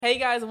Hey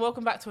guys, and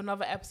welcome back to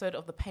another episode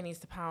of the Pennies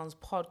to Pounds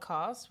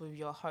podcast with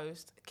your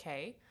host,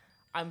 Kay.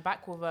 I'm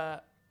back with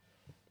a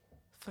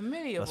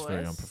familiar voice. That's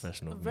very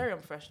unprofessional. Very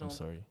unprofessional. I'm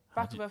sorry.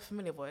 Back with a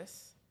familiar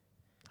voice.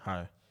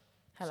 Hi.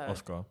 Hello. It's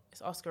Oscar.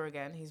 It's Oscar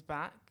again. He's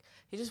back.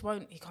 He just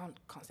won't, he can't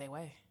stay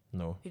away.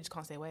 No. He just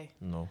can't stay away.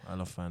 No. I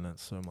love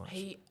finance so much.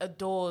 He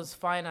adores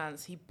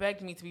finance. He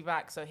begged me to be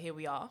back, so here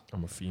we are.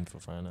 I'm a fiend for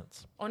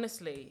finance.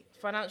 Honestly,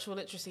 financial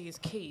literacy is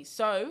key.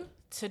 So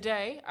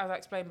today, as I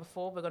explained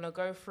before, we're going to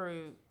go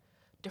through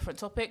different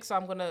topics. So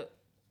I'm going to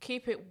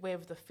keep it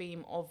with the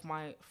theme of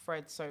my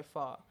thread so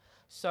far.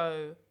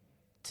 So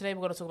today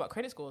we're going to talk about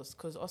credit scores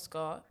because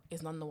Oscar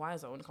is none the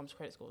wiser when it comes to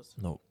credit scores.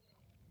 No.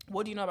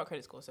 What do you know about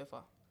credit scores so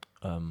far?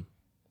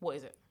 What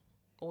is it?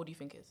 Or what do you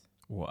think it is?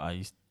 Well, I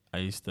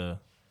used to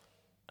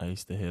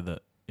hear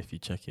that if you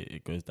check it,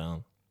 it goes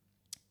down.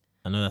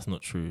 I know that's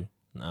not true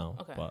now,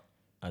 but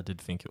I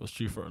did think it was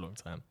true for a long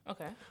time.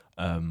 Okay.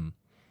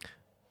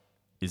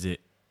 Is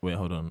it? Wait,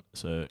 hold on.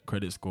 So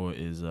credit score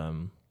is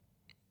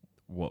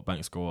what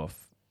banks go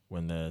off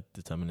when they're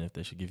determining if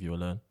they should give you a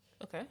loan.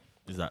 Okay.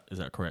 Is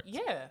that correct?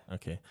 Yeah.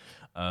 Okay.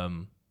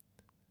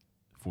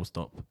 Full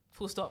stop.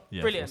 Full stop.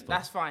 Yeah, Brilliant. full stop.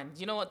 That's fine.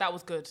 You know what? That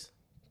was good.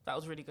 That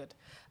was really good.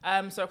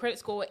 So a credit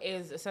score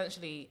is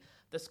essentially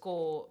the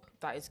score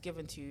that is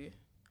given to you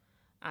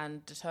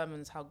and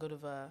determines how good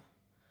of a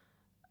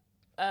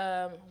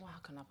how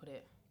can I put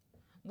it?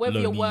 Whether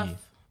you're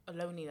worth a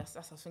loany. That's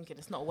what I was thinking.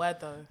 It's not a word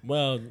though.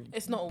 Well,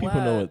 it's not a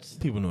people word.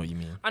 People know what you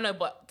mean. I know,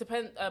 but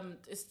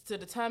it's to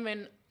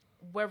determine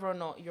whether or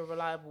not you're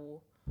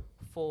reliable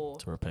to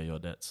repay your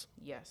debts.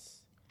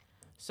 Yes.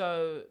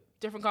 So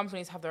different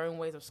companies have their own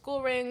ways of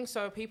scoring.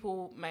 So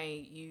people may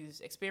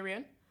use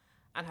Experian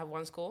and have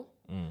one score,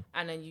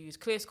 and then use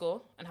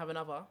ClearScore and have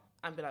another,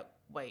 and be like,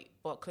 wait,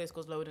 but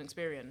ClearScore's lower than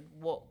Experian.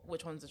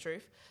 Which one's the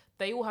truth?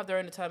 They all have their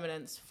own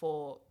determinants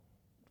for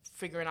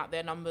figuring out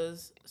their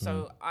numbers.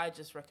 So I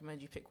just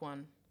recommend you pick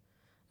one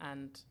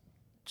and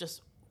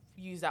just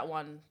use that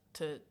one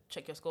to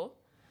check your score.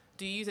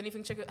 Do you use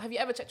anything to check? Have you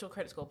ever checked your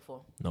credit score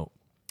before? No.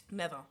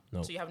 Never?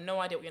 No. So you have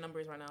no idea what your number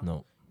is right now?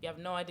 No. You have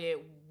no idea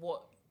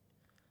what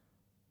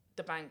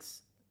the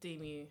banks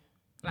deem you,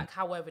 like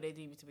however they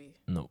deem you to be?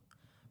 No.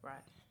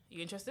 Right.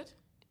 You interested?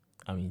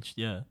 I mean,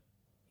 yeah.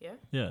 Yeah?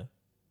 Yeah.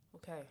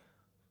 Okay.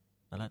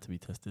 I like to be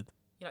tested.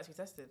 You like to be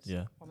tested?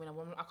 Yeah. I mean,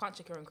 I can't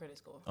check your own credit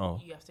score. Oh.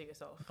 You have to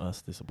yourself. Oh,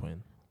 that's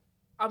disappointing.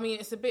 I mean,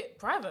 it's a bit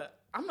private.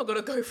 I'm not going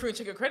to go through and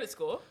check your credit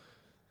score.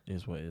 It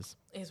is what it is.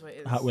 It is what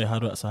it is.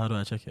 How do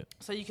I check it?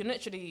 So you can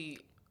literally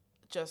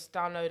just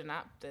download an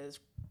app.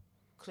 There's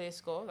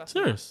ClearScore. That's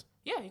serious?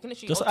 Yeah, you can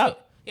literally... Just an app?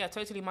 Yeah,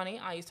 Totally Money.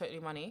 I use Totally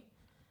Money.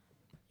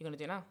 You're going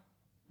to do it now?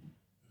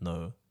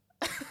 No.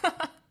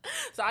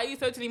 So I use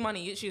Totally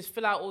Money. You just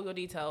fill out all your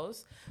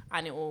details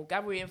and it will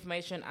gather your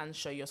information and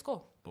show your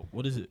score. But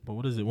what is it? But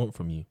what does it want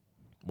from you?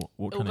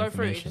 What kind of information? It'll go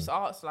through. It just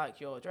asks like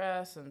your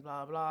address and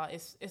blah blah.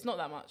 It's not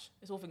that much.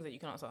 It's all things that you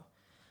can answer.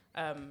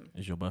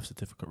 Is your birth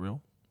certificate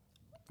real?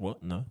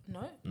 What? No.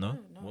 No.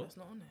 What? That's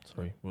not on there.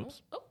 Sorry.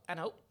 Whoops. Oh,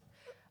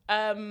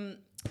 and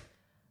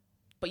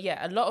but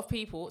yeah, a lot of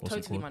people. What's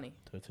Totally Money.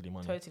 Totally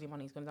Money. Totally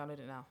Money. He's gonna download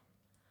it now.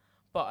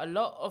 But a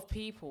lot of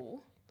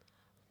people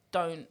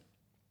don't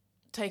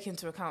take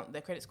into account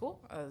their credit score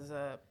as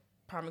a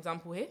prime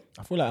example here.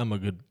 I feel like I'm a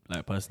good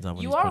person to have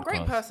on You this are a podcast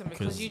great person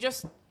because you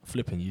just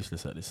flipping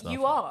useless at this stuff.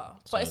 You are,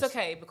 but it's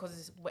okay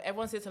because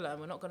everyone's here to learn.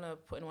 We're not gonna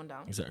put anyone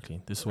down.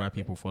 Exactly. This is why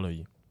people follow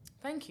you.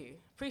 Thank you.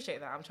 Appreciate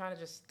that. I'm trying to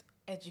just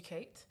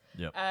educate.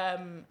 Yep.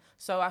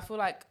 So I feel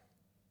like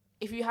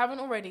if you haven't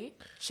already,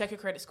 check your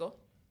credit score.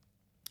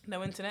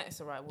 No internet,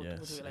 it's alright. We'll do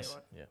it later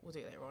on. Yeah. We'll do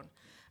it later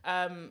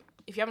on.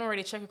 If you haven't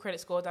already, check your credit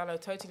score.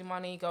 Download Totally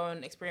Money. Go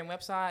on Experian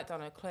website.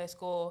 Download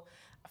ClearScore.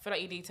 Fill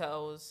out your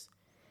details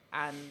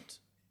and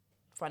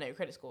find out your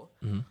credit score.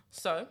 Mm-hmm.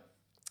 So,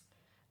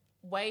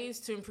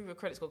 ways to improve your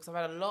credit score, because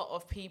I've had a lot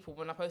of people,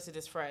 when I posted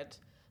this thread,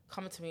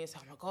 come to me and say,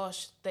 oh my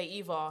gosh, they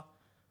either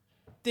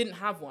didn't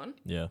have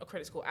a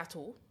credit score at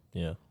all,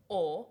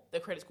 or their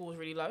credit score was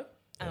really low,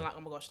 and they're like,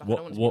 oh my gosh, I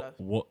don't want it to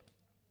be low.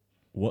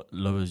 What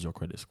lowers your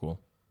credit score?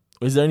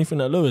 Or is there anything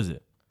that lowers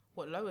it?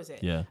 What lowers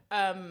it? Yeah.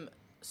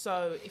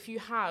 So if you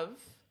have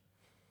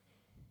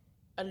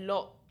a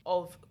lot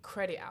of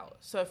credit out,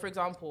 so for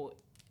example,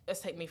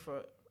 let's take me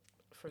for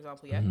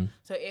example, yeah. Mm-hmm.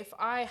 So if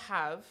I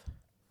have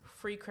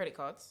 3 credit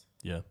cards,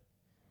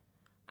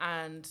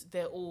 and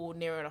they're all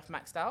near enough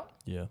maxed out,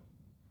 and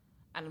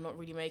I'm not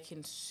really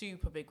making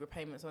super big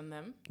repayments on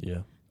them,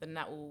 then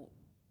that will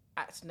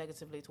act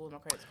negatively towards my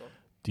credit score.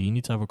 Do you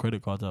need to have a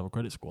credit card to have a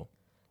credit score?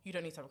 You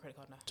don't need to have a credit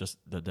card now. Just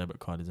the debit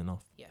card is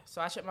enough. Yeah.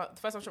 So the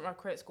first time I checked my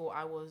credit score,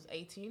 I was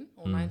 18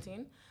 or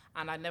 19,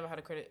 and I never had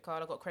a credit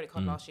card. I got a credit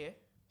card last year,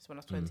 so when I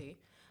was 20,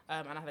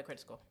 and I had a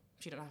credit score.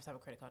 So you don't have to have a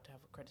credit card to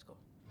have a credit score.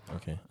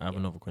 Okay, I have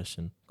another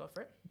question. Go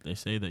for it. They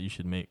say that you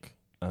should make,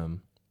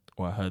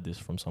 I heard this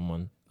from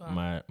someone,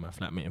 my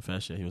flatmate in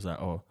Fairshare. He was like,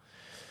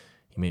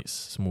 he makes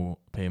small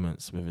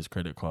payments with his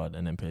credit card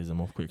and then pays them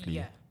off quickly.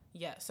 Yeah.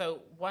 Yeah.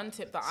 So one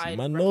tip that See, I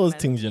man knows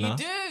things, you know. You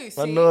do.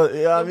 See, Man knows,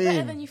 yeah, I You're better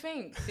mean. than you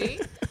think. See,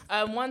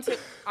 one tip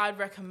I'd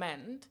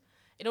recommend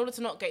in order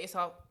to not get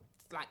yourself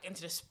like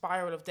into the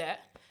spiral of debt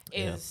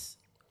is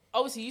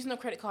obviously using a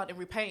credit card and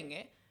repaying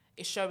it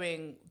is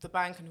showing the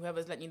bank and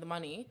whoever's lending you the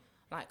money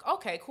like,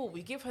 okay, cool,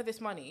 we give her this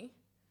money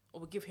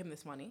or we give him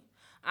this money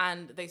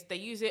and they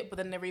use it, but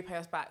then they repay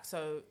us back.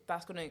 So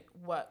that's going to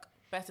work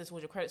better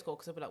towards your credit score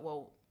because they'll be like,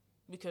 well,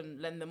 we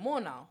can lend them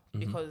more now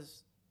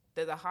because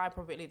there's a high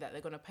probability that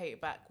they're going to pay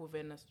it back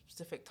within a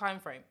specific time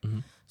frame.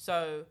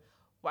 So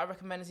what I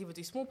recommend is either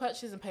do small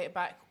purchases and pay it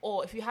back,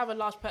 or if you have a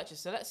large purchase,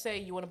 so let's say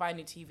you want to buy a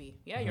new TV,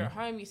 you're at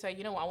home, you say,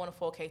 you know what, I want a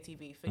 4K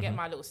TV, forget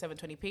my little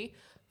 720p,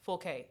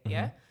 4K,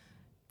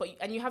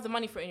 and you have the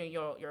money for it in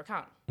your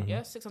account,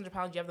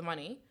 £600, you have the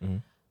money.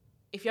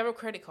 If you have a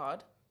credit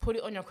card, put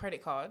it on your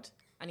credit card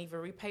and either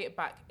repay it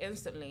back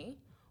instantly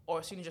or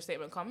as soon as your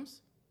statement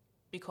comes,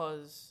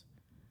 because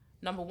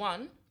number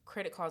one,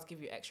 credit cards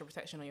give you extra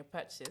protection on your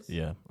purchases.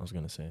 Yeah, I was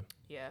going to say.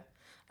 Yeah.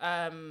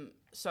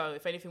 So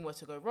if anything were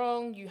to go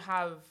wrong, you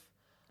have...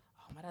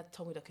 Oh, my dad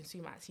told me the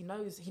Consumer Act. He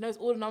knows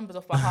all the numbers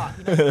off by heart.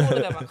 He knows all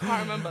of them. I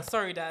can't remember.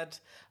 Sorry, Dad.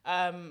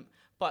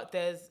 But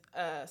there's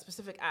a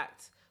specific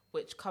act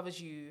which covers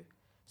you.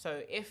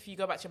 So if you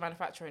go back to your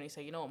manufacturer and you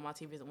say, you know what, my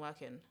TV isn't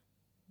working,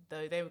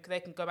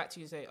 they can go back to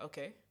you and say,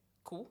 okay,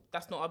 cool,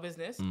 that's not our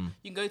business. You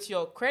can go to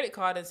your credit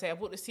card and say, I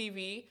bought this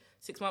TV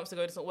 6 months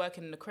ago, it's not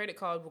working, and the credit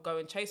card will go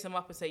and chase them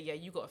up and say, yeah,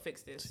 you got to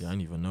fix this. See, I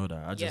didn't even know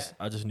that.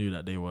 I just knew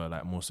that they were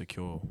like more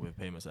secure with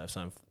payments. Like if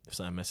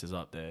something messes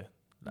up, they're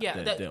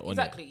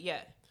exactly,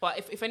 yeah. But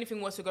if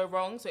anything was to go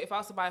wrong, so if I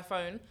was to buy a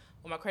phone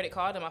on my credit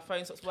card and my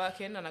phone stops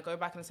working and I go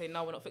back and say,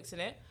 no, we're not fixing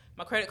it,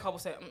 my credit card will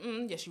say,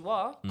 yes, you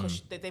are,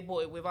 because they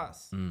bought it with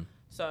us.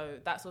 So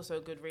that's also a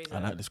good reason. I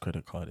like this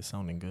credit card. It's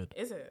sounding good.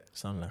 Is it?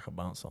 Sounding like a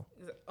bouncer.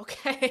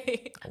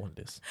 Okay. I want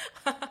this.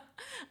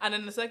 And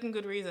then the second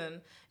good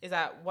reason is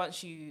that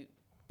once you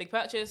big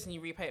purchase and you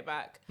repay it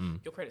back,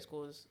 your credit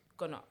score's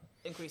gonna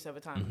increase over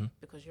time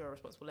because you're a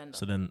responsible lender.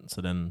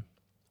 So then,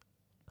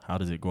 how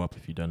does it go up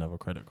if you don't have a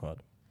credit card?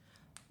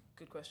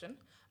 Good question.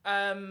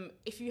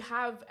 If you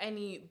have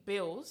any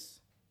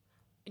bills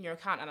in your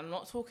account, and I'm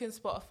not talking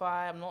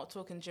Spotify, I'm not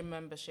talking gym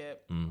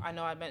membership. I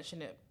know I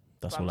mentioned it.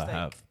 That's all I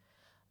have.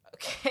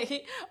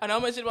 Okay, I know I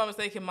mentioned by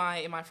mistake in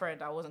my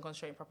thread. I wasn't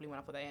concentrating properly when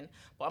I put that in.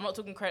 But I'm not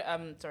talking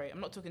I'm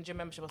not talking gym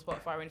membership or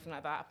Spotify or anything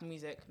like that. Apple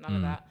Music, none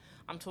of that.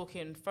 I'm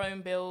talking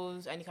phone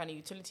bills, any kind of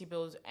utility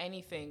bills,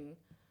 anything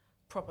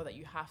proper that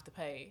you have to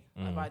pay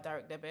by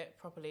direct debit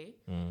properly.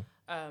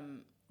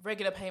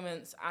 Regular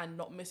payments and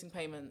not missing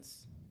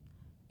payments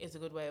is a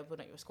good way of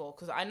putting up your score.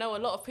 Because I know a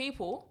lot of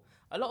people.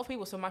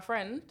 So my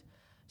friend,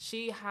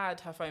 she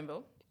had her phone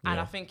bill. And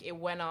I think it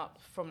went up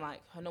from like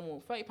her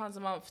normal £30 a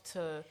month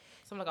to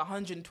something like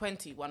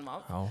 120 one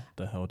month. How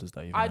the hell does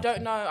that even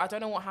happen? I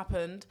don't know what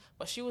happened.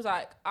 But she was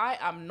like, I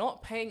am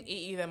not paying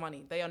EE their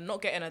money. They are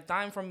not getting a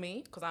dime from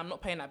me because I'm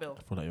not paying that bill.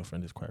 I feel like your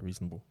friend is quite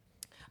reasonable.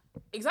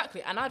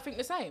 Exactly. And I'd think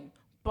the same.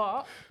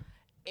 But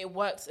it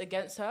works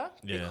against her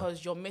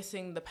because you're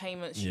missing the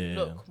payments. You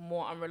look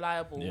more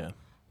unreliable. Yeah.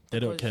 They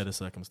don't care the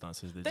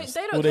circumstances. They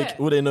don't care.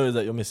 All they know is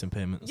that you're missing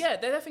payments. Yeah,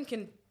 they're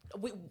thinking...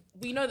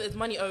 We know that there's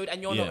money owed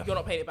and you're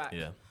not paying it back.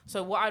 Yeah.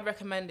 So what I'd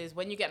recommend is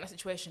when you get in that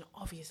situation,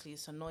 obviously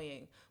it's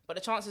annoying, but the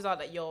chances are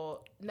that your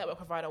network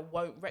provider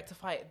won't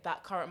rectify it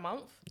that current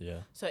month.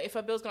 Yeah. So if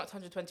a bill's gone up to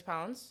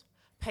 £120,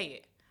 pay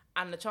it.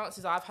 And the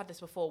chances are, I've had this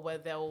before where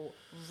they'll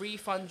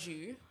refund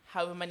you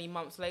however many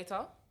months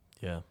later.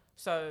 Yeah.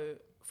 So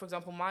for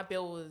example, my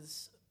bill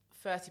was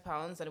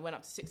 £30 and it went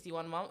up to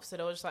 61 months. So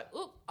they were just like,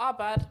 oop, our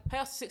bad, pay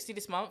us 60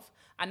 this month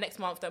and next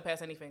month don't pay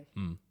us anything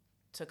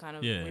to kind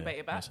of rebate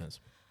it back. Makes sense.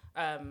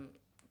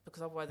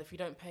 Because otherwise, if you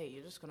don't pay,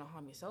 you're just going to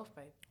harm yourself,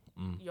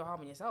 babe. You're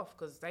harming yourself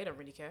because they don't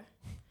really care.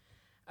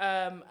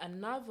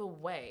 Another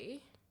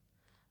way,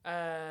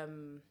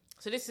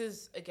 so this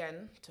is,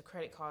 again, to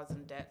credit cards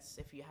and debts,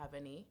 if you have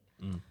any.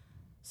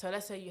 So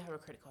let's say you have a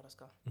credit card,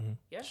 Oscar.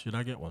 Yeah? Should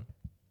I get one?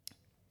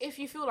 If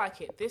you feel like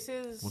it, this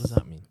is... What does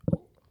that mean? There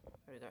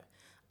we go.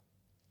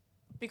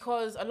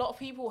 Because a lot of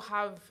people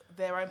have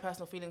their own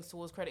personal feelings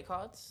towards credit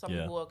cards. Some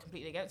people are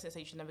completely against it, say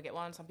you should never get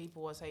one. Some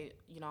people will say,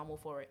 I'm all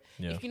for it.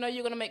 Yeah. If you know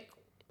you're going to make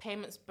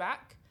payments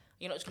back,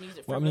 you're not just going to use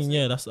it for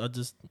I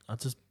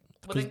just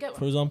well, then get one.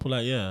 For example,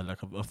 like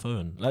a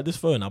phone. Like this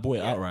phone, I bought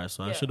it outright,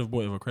 so I should have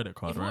bought it with a credit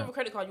card, if you bought it with a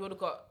credit card, you would have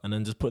got... And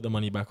then just put the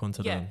money back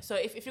onto them. So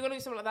if you're going to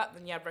do something like that,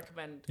 then I'd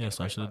recommend... Yeah,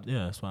 so I should...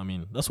 Yeah, that's what I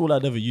mean. That's all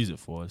I'd ever use it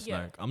for. It's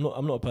like, I'm not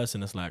a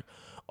person that's like,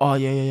 oh,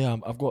 yeah,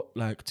 I've got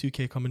like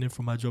 2K coming in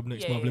from my job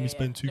next month. Let me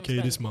spend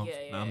 2K this month.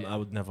 I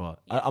would never...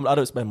 I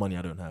don't spend money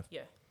I don't have.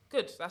 Yeah.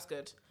 Good. That's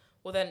good.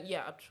 Well, then,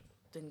 I'd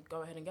then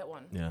go ahead and get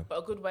one. Yeah. But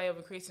a good way of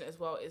increasing it as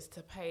well is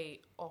to pay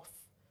off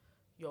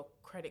your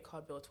credit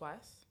card bill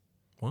twice.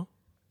 What?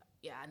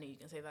 Yeah, I knew you were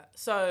going to say that.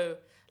 So,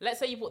 let's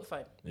say you bought the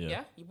phone.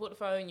 Yeah? You bought the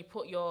phone, you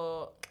put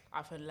your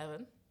iPhone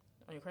 11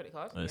 on your credit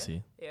card. I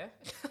see. Yeah.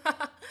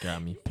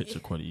 Got me. Picture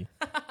quality.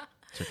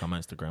 Check out my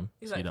Instagram.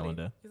 Exactly. See that one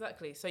there.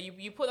 Exactly. So,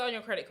 you put that on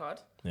your credit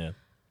card. Yeah.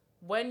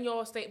 when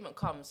your statement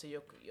comes, so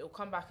you'll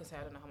come back and say,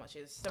 I don't know how much it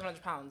is,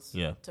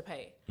 £700 to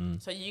pay.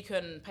 So you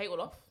can pay it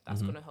all off.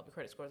 That's going to help your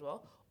credit score as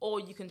well. Or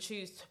you can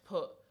choose to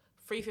put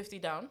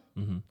 £350 down,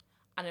 and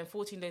then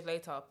 14 days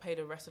later pay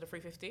the rest of the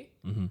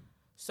 £350.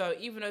 So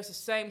even though it's the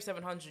same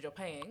 £700 you're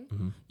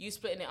paying, you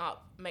splitting it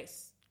up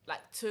makes, like,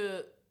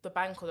 to the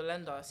bank or the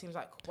lender, it seems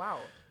like, wow.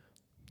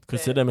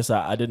 Because to them it's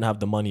like, I didn't have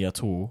the money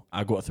at all.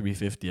 I got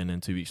 £350, and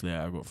then 2 weeks later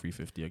I got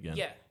 £350 again.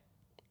 Yeah,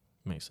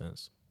 makes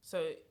sense.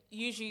 So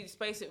usually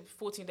space it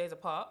 14 days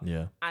apart.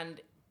 Yeah. And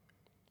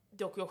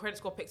your credit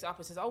score picks it up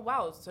and says, oh,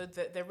 wow, so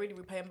they're really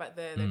repaying back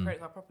their credit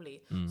card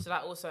properly. So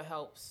that also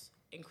helps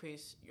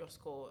increase your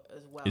score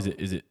as well. Is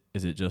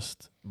it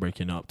just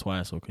breaking it up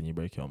twice, or can you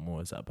break it up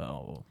more? Is that better?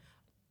 Or?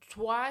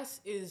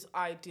 Twice is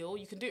ideal.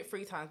 You can do it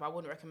 3 times, but I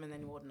wouldn't recommend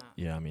any more than that.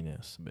 Yeah, I mean,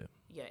 yes, a bit.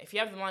 Yeah, if you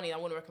have the money, I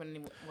wouldn't recommend any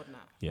more than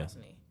that,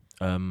 personally.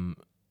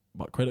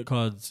 But credit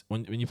cards,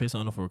 when you pay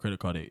something off for a credit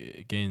card,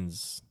 it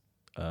gains,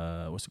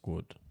 what's it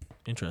called?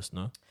 Interest,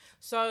 no?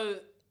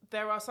 So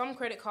there are some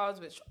credit cards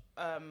which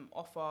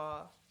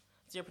offer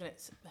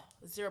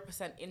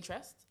 0%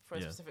 interest for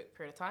a specific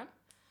period of time.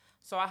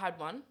 So I had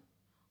one.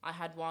 I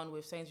had one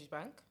with Sainsbury's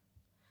Bank,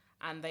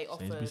 and they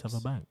offered. Sainsbury's have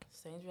a bank.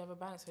 Sainsbury's have a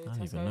bank. So I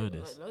didn't even know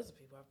this. Loads of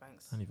people have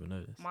banks. I didn't even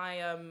know this.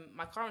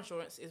 My car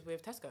insurance is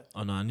with Tesco.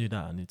 Oh no, I knew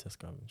that. I knew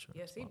Tesco insurance.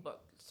 Yeah, see,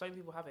 but so many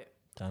people have it.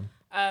 Damn.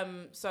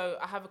 So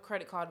I have a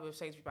credit card with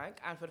Sainsbury's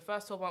Bank, and for the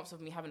first 12 months of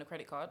me having a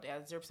credit card, it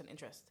had 0%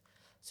 interest.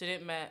 So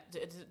it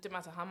didn't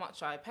matter how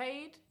much I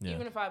paid,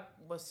 even if I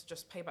was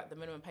just pay back the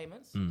minimum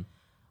payments,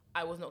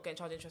 I was not getting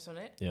charged interest on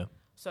it. Yeah.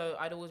 So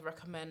I'd always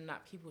recommend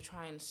that people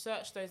try and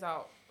search those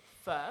out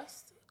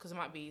first, because it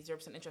might be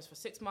 0% interest for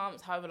 6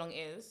 months, however long it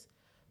is.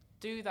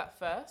 Do that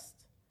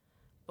first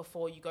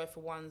before you go for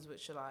ones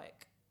which are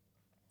like,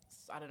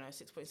 I don't know,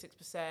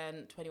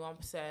 6.6%,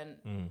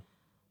 21%.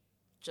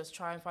 Just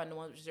try and find the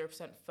ones which are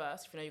 0%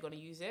 first if you know you're going to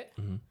use it.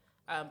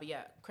 But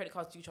yeah, credit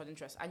cards do charge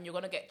interest, and you're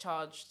going to get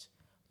charged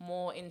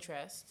more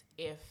interest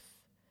if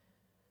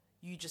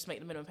you just make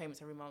the minimum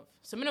payments every month.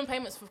 So minimum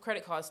payments for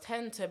credit cards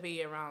tend to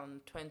be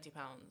around £20,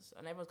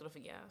 and everyone's going to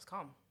think, yeah, it's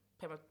calm.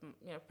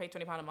 Pay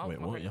 £20 a month.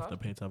 Wait, what? You have to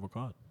pay to have a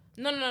card?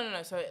 No.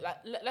 So like,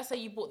 let's say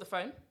you bought the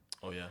phone.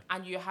 Oh yeah.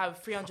 And you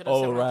have 300.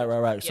 Oh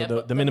right. Yeah,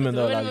 so the minimum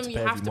the that you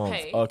have have to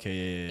pay. Okay,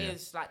 yeah.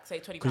 Is like say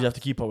 £20. Because you have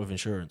to keep up with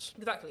insurance.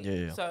 Exactly.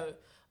 Yeah. So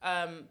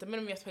the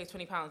minimum you have to pay is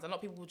 £20. A lot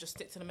of people will just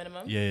stick to the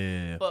minimum.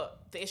 Yeah.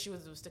 But the issue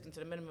with sticking to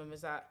the minimum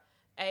is that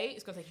A,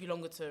 it's going to take you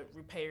longer to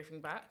repay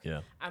everything back.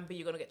 Yeah. And B,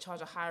 you're going to get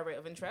charged a higher rate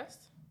of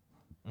interest.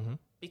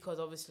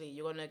 Because obviously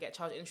you're going to get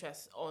charged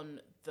interest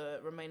on the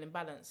remaining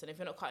balance, and if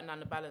you're not cutting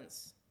down the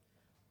balance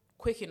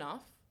quick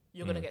enough,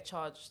 you're going to get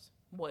charged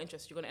more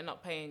interest. You're going to end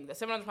up paying the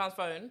 £700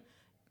 phone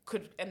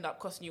could end up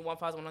costing you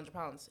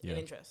 £1,100 in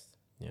interest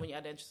when you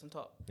add the interest on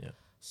top. Yeah.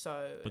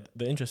 So, but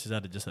the interest is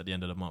added just at the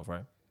end of the month,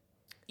 right?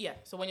 Yeah.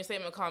 So when your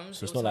statement comes,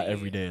 so it's not like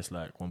every day. It's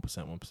like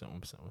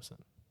 1%.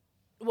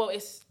 Well,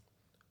 it's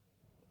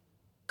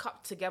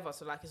cut together,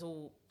 so like it's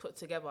all put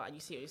together, and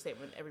you see it in your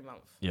statement every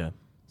month. Yeah.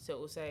 So it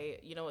will say,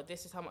 you know what,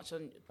 this is how much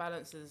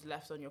balance is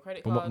left on your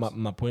credit card. But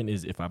my point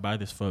is, if I buy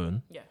this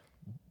phone,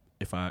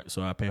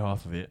 I pay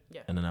half of it,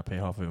 and then I pay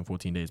half of it in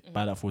 14 days.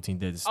 By that 14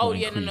 days, it's still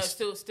increased.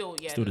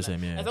 Still the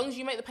same. Yeah. As long as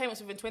you make the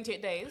payments within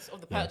 28 days of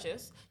the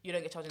purchase, you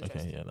don't get charged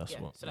interest. Okay, that's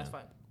what. So that's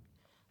fine.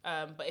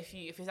 But if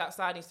it's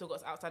outstanding, you still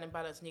got outstanding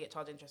balance, and you get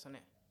charged interest on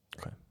it.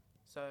 Okay.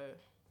 So,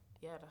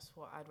 yeah, that's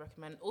what I'd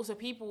recommend. Also,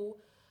 you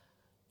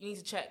need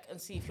to check and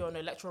see if you're on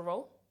an electoral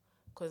roll,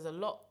 because a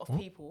lot of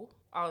people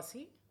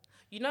see.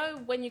 You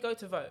know when you go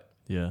to vote?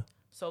 Yeah.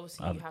 So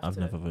obviously I've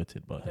never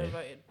voted, but never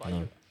voted. But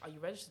no. Are you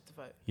registered to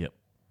vote? Yep.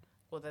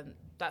 Well, then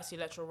that's your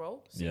electoral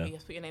roll. So you have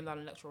to put your name down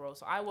in the electoral roll.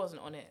 So I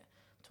wasn't on it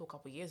until a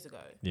couple of years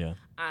ago. Yeah.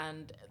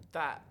 And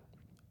that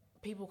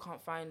people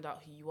can't find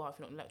out who you are if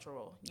you're not in the electoral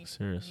roll.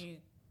 Serious? You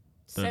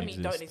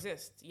don't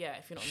exist. Yeah,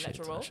 if you're not in the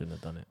electoral roll. I shouldn't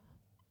have done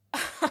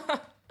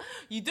it.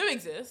 You do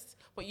exist,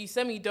 but you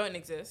don't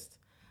exist.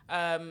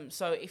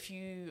 So if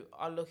you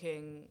are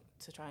looking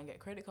to try and get a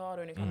credit card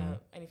or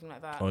anything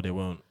like that. Oh, they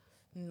won't.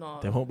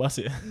 No. They won't bust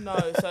it. No.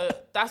 So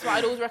that's why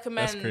I'd always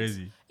recommend. That's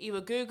crazy.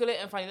 Either Google it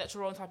and find the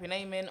electoral roll and type your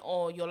name in,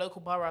 or your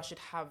local borough should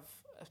have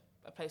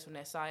a place on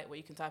their site where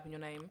you can type in your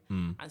name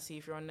and see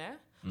if you're on there.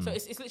 So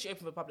it's literally open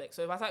for the public.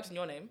 So if I typed in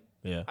your name,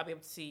 I'll be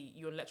able to see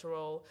your electoral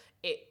roll.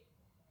 It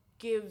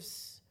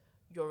gives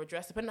your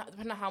address, depending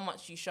on how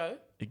much you show.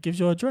 It gives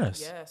your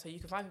address? Yeah, so you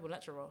can find people in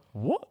electoral roll.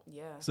 What?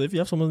 Yeah. So if you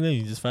have someone's name,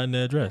 you just find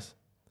their address?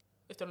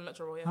 If they're on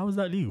electoral roll, yeah. How is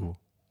that legal?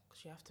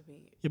 You have to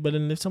be. Yeah, but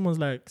then if someone's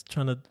like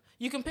trying to,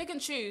 you can pick and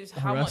choose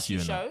how much you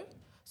show.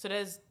 So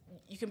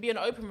you can be an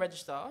open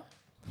register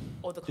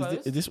or the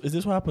closed. Is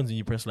this what happens when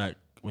you press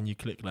when you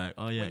click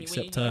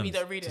accept terms? You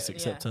don't read it. Just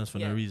accept terms for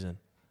no reason.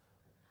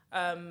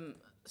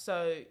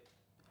 So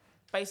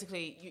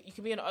basically, you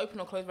can be an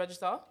open or closed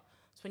register.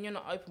 So when you're in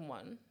an open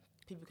one,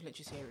 people can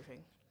literally see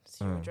everything,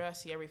 your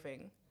address, see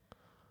everything.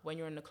 When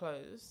you're in the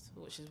closed,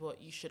 which is what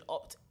you should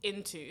opt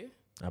into.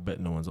 I bet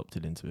no one's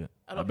opted into it.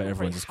 I bet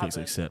everyone just clicks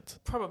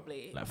accept.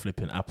 Probably. Like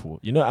flipping Apple.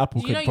 You know,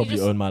 Apple could probably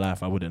own my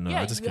life. I wouldn't know.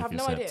 Yeah, I just you have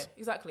no accept. idea.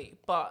 Exactly.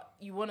 But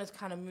you want to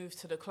kind of move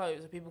to the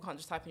close. People can't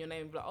just type in your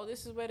name and be like, oh,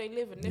 this is where they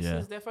live and this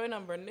is their phone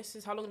number and this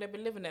is how long they've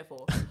been living there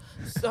for.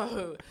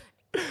 So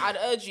I'd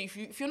urge you,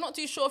 if you're not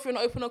too sure if you're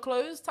not open or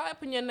closed,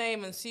 type in your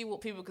name and see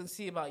what people can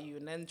see about you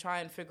and then try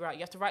and figure out.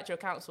 You have to write to your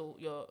council,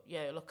 your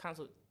local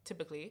council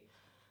typically,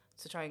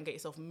 to try and get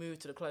yourself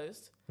moved to the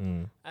closed.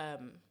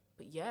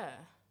 But yeah,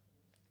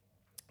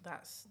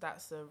 that's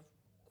a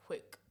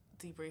quick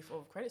debrief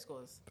of credit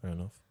scores. Fair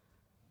enough.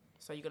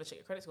 So you got to check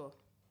your credit score.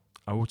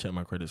 I will check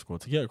my credit score.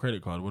 To get a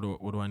credit card, what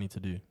do I need to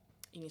do?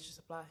 You need to just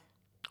apply.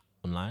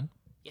 Online?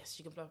 Yes,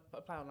 you can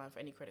apply online for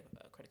any credit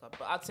card.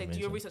 But I'd say do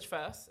your research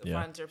first and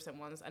find 0%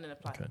 ones and then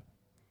apply. Okay.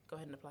 Go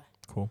ahead and apply.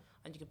 Cool.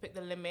 And you can pick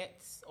the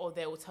limits or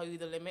they will tell you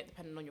the limit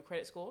depending on your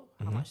credit score,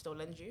 how much they'll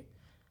lend you.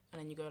 And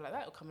then you go like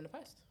that, it'll come in the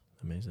post.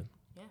 Amazing.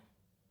 Yeah.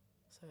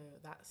 So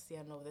that's the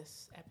end of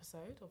this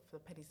episode of the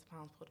Pennies to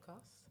Pounds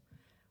podcast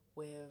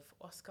with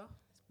Oscar.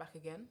 It's back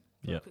again.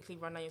 Yeah. Quickly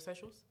run down your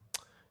socials.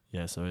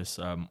 Yeah, so it's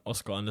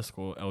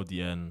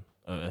Oscar_LDN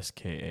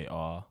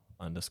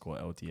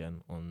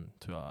OSKAR_LDN on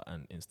Twitter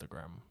and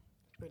Instagram.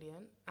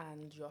 Brilliant.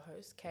 And your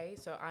host, Kay.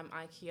 So I'm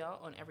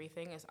IKEA on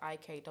everything. It's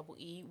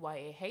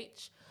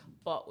IKEEYAH,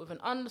 but with an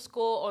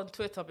underscore on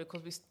Twitter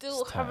because we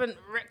still haven't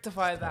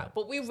rectified that.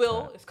 But we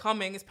will. It's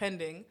coming. It's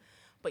pending.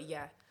 But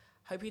yeah,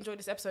 hope you enjoyed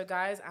this episode,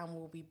 guys. And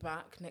we'll be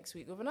back next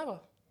week with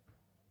another.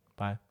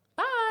 Bye.